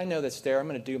say, yeah, I know that's there, I'm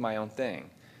going to do my own thing.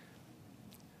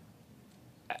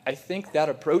 I think that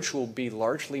approach will be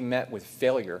largely met with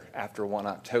failure after 1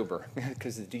 October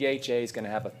because the DHA is going to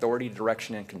have authority,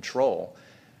 direction, and control.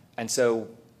 And so,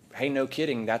 hey, no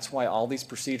kidding, that's why all these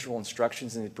procedural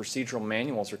instructions and the procedural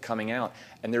manuals are coming out,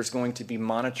 and there's going to be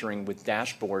monitoring with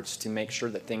dashboards to make sure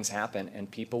that things happen and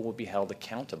people will be held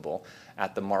accountable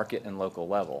at the market and local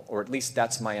level, or at least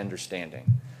that's my understanding.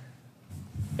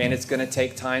 And it's going to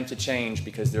take time to change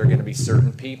because there are going to be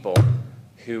certain people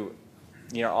who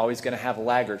are always going to have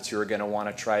laggards who are going to want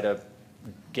to try to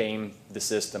game the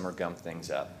system or gum things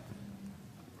up.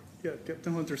 Yeah,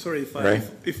 Captain Hunter, sorry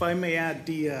if I may add,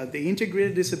 the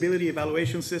integrated disability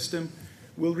evaluation system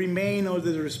will remain under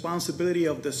the responsibility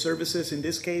of the services. In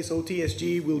this case,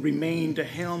 OTSG will remain the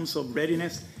helms of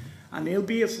readiness, and it'll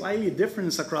be a slightly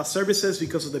difference across services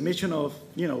because of the mission of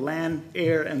land,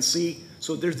 air, and sea.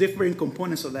 So there's different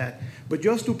components of that. But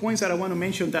just 2 points that I want to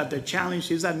mention that the challenge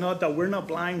is that we're not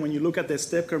blind when you look at the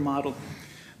step care model.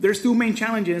 There's 2 main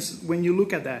challenges when you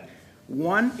look at that.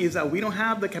 One is that we don't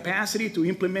have the capacity to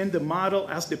implement the model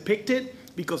as depicted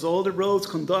because all the roads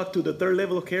conduct to the 3rd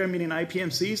level of care, meaning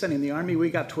IPMCs, and in the Army we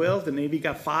got 12, the Navy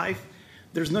got 5.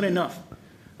 There's not enough.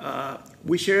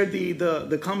 We shared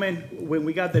the comment when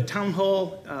we got the town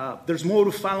hall. There's more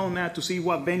to follow on that to see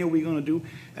what venue we're going to do.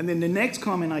 And then the next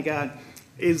comment I got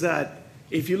is that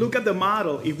if you look at the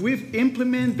model, if we've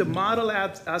implemented the model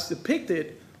as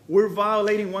depicted, we're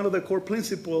violating one of the core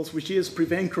principles, which is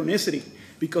prevent chronicity,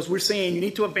 because we're saying you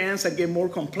need to advance and get more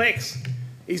complex.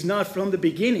 It's not from the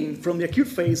beginning, from the acute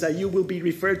phase, that you will be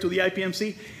referred to the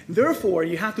IPMC. Therefore,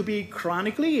 you have to be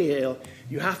chronically ill,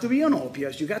 you have to be on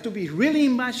opioids, you got to be really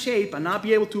in bad shape and not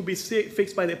be able to be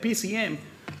fixed by the PCM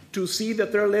to see the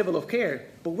 3rd level of care.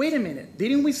 But wait a minute,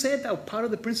 didn't we say that part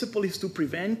of the principle is to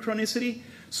prevent chronicity?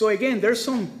 So again, there's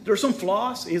some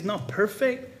flaws, it's not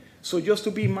perfect. So just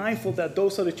to be mindful that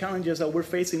those are the challenges that we're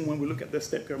facing when we look at the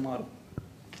step care model.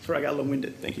 Sorry, I got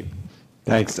long-winded. Thank you.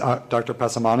 Thanks. Dr.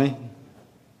 Pasamani?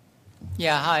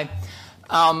 Yeah, hi.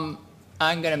 I'm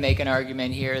going to make an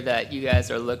argument here that you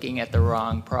guys are looking at the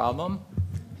wrong problem,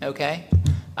 okay?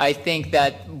 I think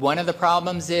that one of the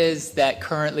problems is that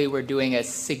currently we're doing a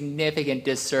significant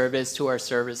disservice to our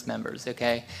service members,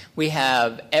 okay? We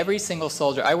have every single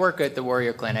soldier. I work at the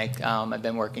Warrior Clinic. I've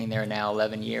been working there now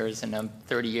 11 years, and I'm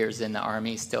 30 years in the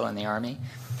Army, still in the Army.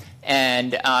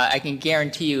 And I can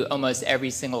guarantee you almost every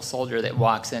single soldier that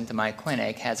walks into my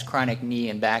clinic has chronic knee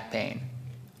and back pain.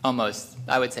 Almost,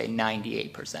 I would say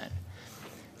 98%.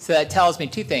 So that tells me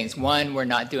 2 things. One, we're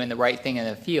not doing the right thing in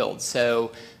the field.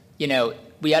 So,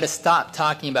 we got to stop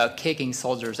talking about kicking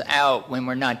soldiers out when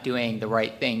we're not doing the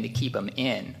right thing to keep them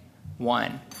in.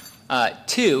 1.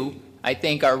 2, I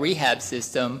think our rehab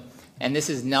system, and this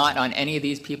is not on any of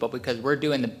these people because we're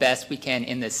doing the best we can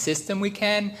in the system we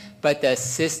can, but the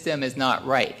system is not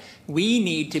right. We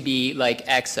need to be like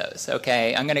Exos,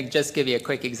 okay? I'm going to just give you a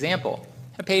quick example.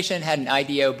 A patient had an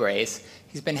IDO brace.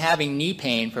 He's been having knee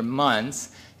pain for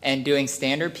months and doing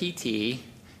standard PT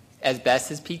as best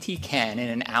as PT can in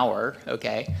an hour,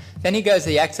 okay? Then he goes to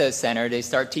the Exo Center. They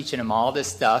start teaching him all this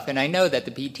stuff, and I know that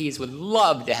the PTs would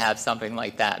love to have something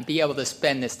like that and be able to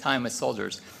spend this time with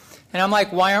soldiers. And I'm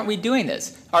like, why aren't we doing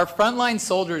this? Our frontline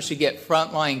soldiers should get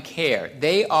frontline care.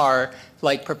 They are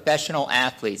like professional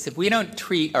athletes. If we don't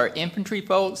treat our infantry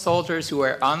soldiers who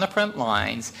are on the front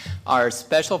lines, our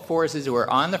special forces who are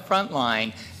on the front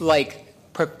line, like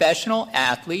professional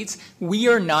athletes, we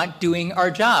are not doing our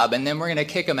job. And then we're going to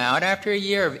kick them out after a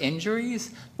year of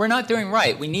injuries? We're not doing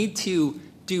right. We need to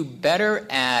do better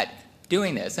at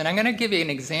doing this. And I'm going to give you an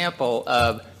example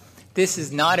of this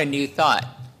is not a new thought.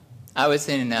 I was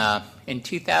in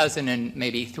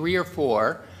 2003 or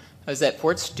 4, I was at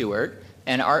Fort Stewart,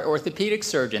 and our orthopedic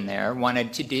surgeon there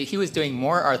wanted to do, he was doing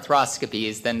more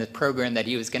arthroscopies than the program that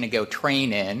he was going to go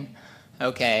train in,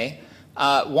 okay,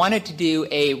 wanted to do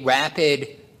a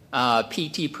rapid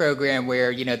PT program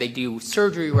where, they do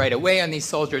surgery right away on these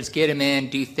soldiers, get them in,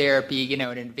 do therapy,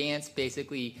 an advanced,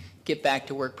 basically, get back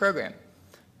to work program.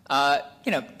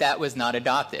 That was not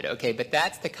adopted, okay, but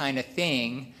that's the kind of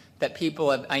thing that people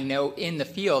have, I know in the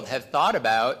field have thought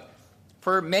about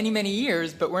for many, many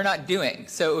years, but we're not doing.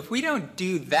 So if we don't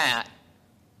do that,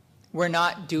 we're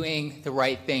not doing the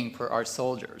right thing for our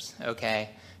soldiers, okay?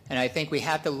 And I think we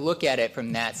have to look at it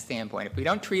from that standpoint. If we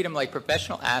don't treat them like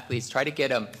professional athletes, try to get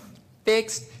them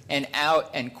fixed and out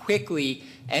and quickly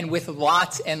and with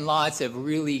lots and lots of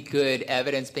really good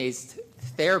evidence-based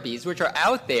therapies, which are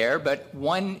out there, but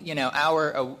 1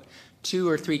 hour, 2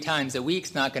 or 3 times a week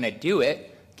is not going to do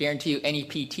it. Guarantee you any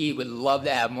PT would love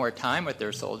to have more time with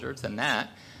their soldiers than that.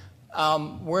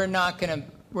 We're not going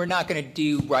to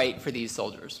do right for these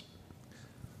soldiers.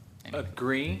 Anyway.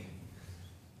 Agree.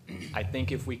 I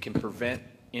think if we can prevent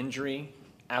injury,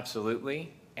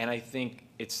 absolutely. And I think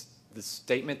it's the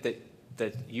statement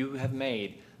that you have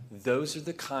made. Those are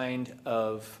the kind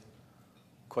of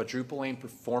quadruple aim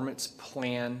performance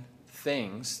plan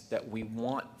things that we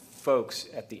want folks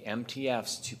at the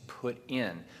MTFs to put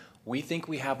in. We think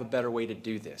we have a better way to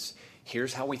do this.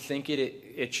 Here's how we think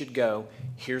it should go.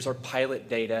 Here's our pilot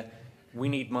data. We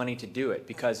need money to do it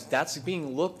because that's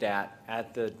being looked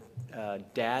at the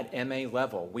DAD MA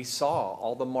level. We saw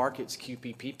all the markets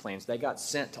QPP plans. They got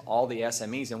sent to all the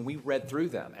SMEs and we read through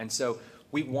them. And so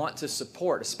we want to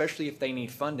support, especially if they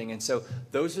need funding. And so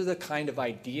those are the kind of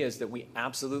ideas that we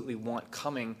absolutely want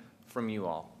coming from you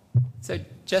all. So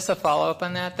just a follow-up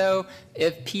on that, though,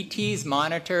 if PTs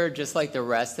monitor just like the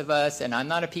rest of us, and I'm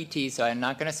not a PT, so I'm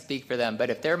not going to speak for them, but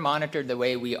if they're monitored the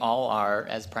way we all are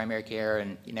as primary care,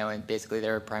 and and basically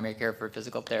they're primary care for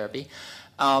physical therapy,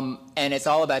 and it's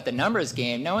all about the numbers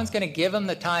game, no one's going to give them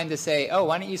the time to say, oh,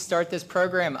 why don't you start this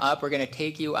program up? We're going to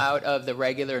take you out of the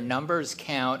regular numbers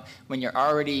count when you're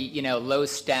already, low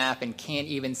staff and can't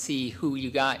even see who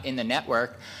you got in the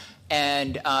network.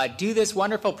 And do this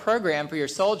wonderful program for your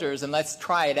soldiers, and let's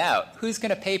try it out. Who's going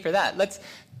to pay for that?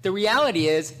 The reality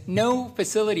is no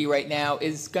facility right now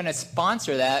is going to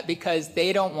sponsor that because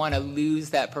they don't want to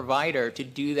lose that provider to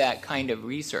do that kind of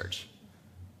research.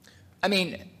 I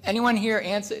mean, anyone here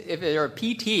answer, if they're a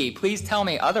PT, please tell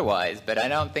me otherwise, but I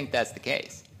don't think that's the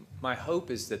case. My hope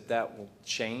is that will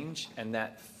change and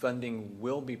that funding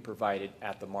will be provided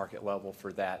at the market level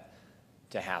for that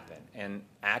to happen. And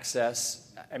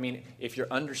access, I mean, if you're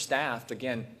understaffed,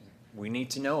 again, we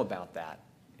need to know about that.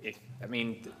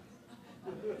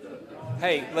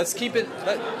 Hey, let's keep it,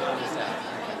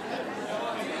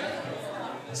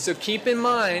 so keep in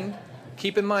mind,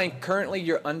 currently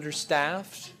you're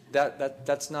understaffed.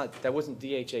 That wasn't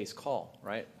DHA's call,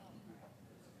 right?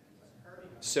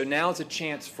 So now it's a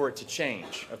chance for it to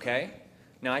change, okay?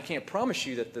 Now I can't promise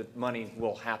you that the money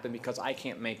will happen because I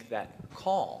can't make that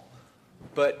call.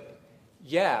 But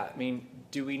yeah, I mean,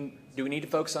 do we need to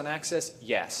focus on access?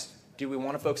 Yes. Do we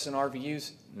want to focus on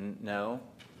RVUs? No.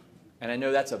 And I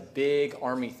know that's a big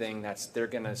Army thing.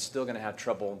 They're still gonna have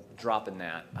trouble dropping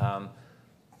that.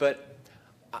 But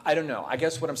I don't know. I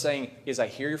guess what I'm saying is I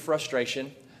hear your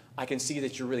frustration. I can see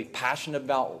that you're really passionate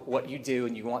about what you do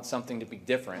and you want something to be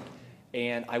different.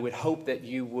 And I would hope that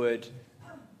you would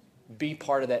be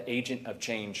part of that agent of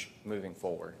change moving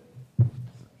forward.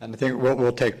 And I think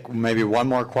we'll take maybe one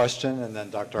more question, and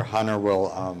then Dr. Hunter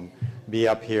will be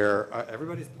up here.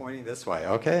 Everybody's pointing this way.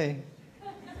 Okay.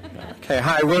 Okay.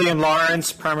 Hi, William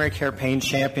Lawrence, primary care pain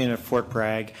champion at Fort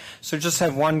Bragg. So just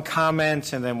have one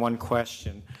comment and then one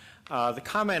question. The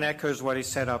comment echoes what he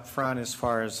said up front as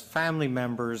far as family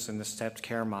members in the stepped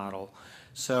care model.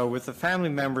 So with the family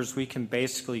members, we can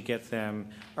basically get them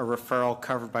a referral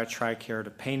covered by TRICARE to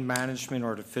pain management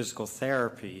or to physical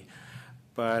therapy.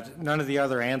 But none of the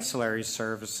other ancillary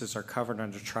services are covered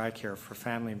under TRICARE for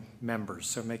family members,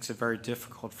 so it makes it very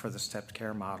difficult for the stepped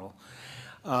care model.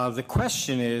 The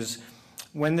question is,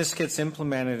 when this gets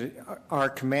implemented, are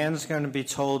commands going to be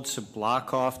told to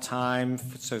block off time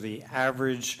so the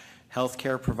average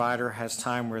healthcare provider has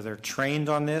time where they're trained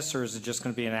on this, or is it just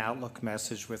going to be an Outlook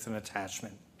message with an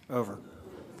attachment? Over.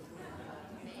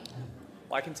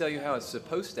 Well, I can tell you how it's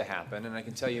supposed to happen, and I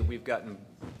can tell you we've gotten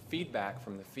feedback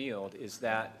from the field is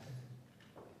that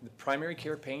the primary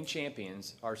care pain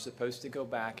champions are supposed to go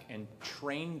back and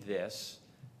train this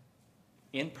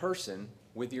in person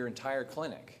with your entire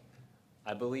clinic.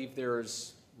 I believe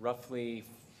there's roughly,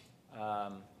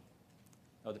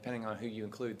 depending on who you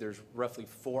include, there's roughly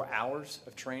 4 hours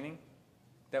of training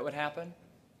that would happen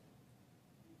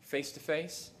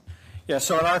face-to-face. Yeah,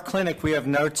 so at our clinic, we have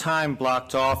no time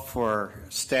blocked off for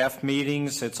staff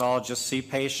meetings. It's all just see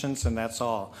patients, and that's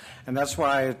all. And that's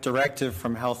why a directive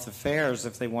from Health Affairs,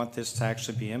 if they want this to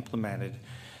actually be implemented,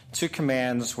 to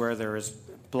commands where there is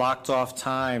blocked off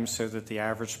time so that the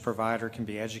average provider can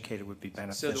be educated would be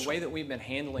beneficial. So the way that we've been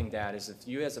handling that is if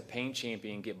you as a pain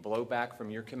champion get blowback from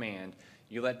your command,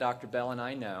 you let Dr. Bell and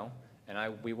I know, and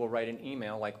we will write an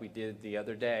email like we did the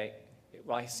other day.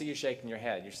 Well, I see you shaking your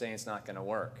head. You're saying it's not going to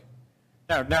work.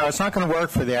 No, it's not going to work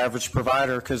for the average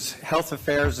provider because Health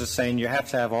Affairs is saying you have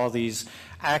to have all these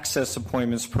access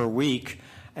appointments per week,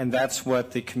 and that's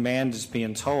what the command is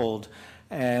being told.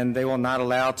 And they will not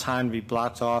allow time to be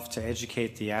blocked off to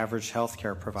educate the average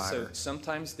healthcare provider. So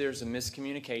sometimes there's a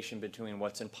miscommunication between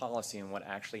what's in policy and what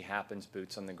actually happens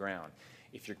boots on the ground.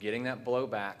 If you're getting that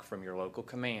blowback from your local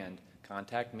command,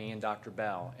 contact me and Dr.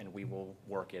 Bell, and we will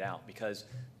work it out, because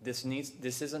this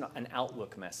isn't an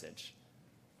outlook message.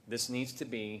 This needs to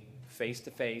be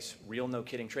face-to-face, real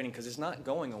no-kidding training, because it's not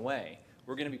going away.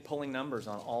 We're going to be pulling numbers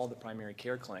on all the primary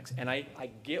care clinics. And I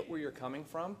get where you're coming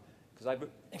from, because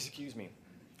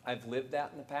I've lived that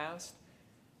in the past.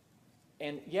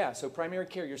 And yeah, so primary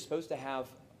care, you're supposed to have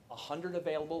 100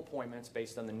 available appointments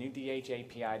based on the new DH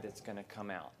API that's going to come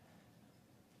out.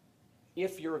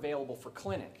 If you're available for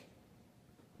clinic,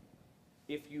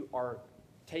 if you are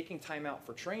taking time out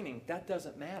for training, that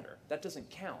doesn't matter. That doesn't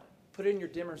count. Put it in your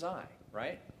dimmer's eye,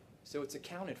 right? So it's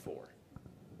accounted for.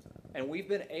 And we've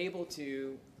been able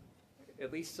to,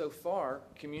 at least so far,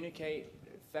 communicate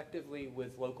effectively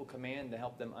with local command to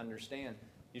help them understand.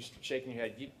 You're shaking your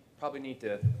head. You probably need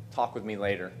to talk with me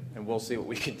later, and we'll see what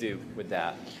we could do with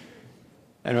that.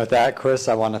 And with that, Chris,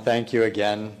 I want to thank you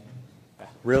again.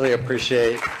 Really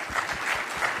appreciate.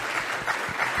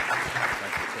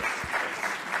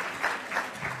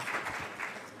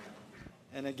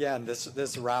 And again,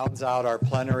 this rounds out our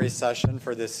plenary session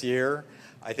for this year.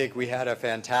 I think we had a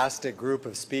fantastic group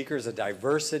of speakers, a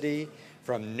diversity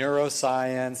from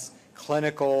neuroscience,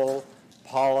 clinical,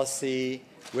 policy,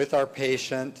 with our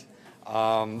patient.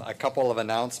 A couple of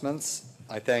announcements.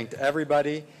 I thanked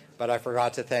everybody, but I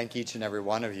forgot to thank each and every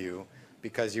one of you,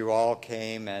 because you all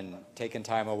came and taken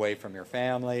time away from your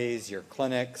families, your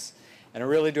clinics, and I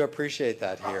really do appreciate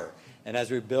that here. And as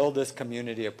we build this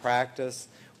community of practice,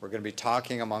 we're going to be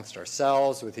talking amongst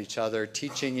ourselves, with each other,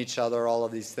 teaching each other all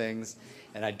of these things,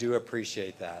 and I do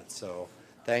appreciate that. So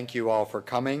thank you all for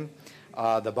coming.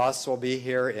 The bus will be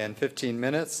here in 15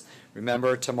 minutes.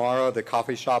 Remember, tomorrow the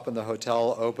coffee shop in the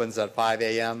hotel opens at 5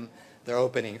 a.m. They're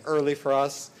opening early for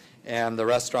us, and the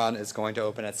restaurant is going to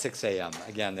open at 6 a.m.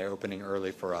 Again, they're opening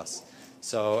early for us.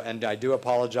 So, and I do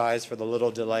apologize for the little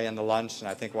delay in the lunch, and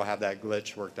I think we'll have that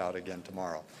glitch worked out again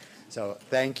tomorrow. So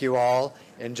thank you all.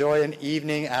 Enjoy an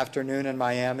evening, afternoon in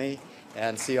Miami,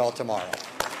 and see you all tomorrow.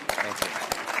 Thank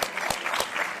you.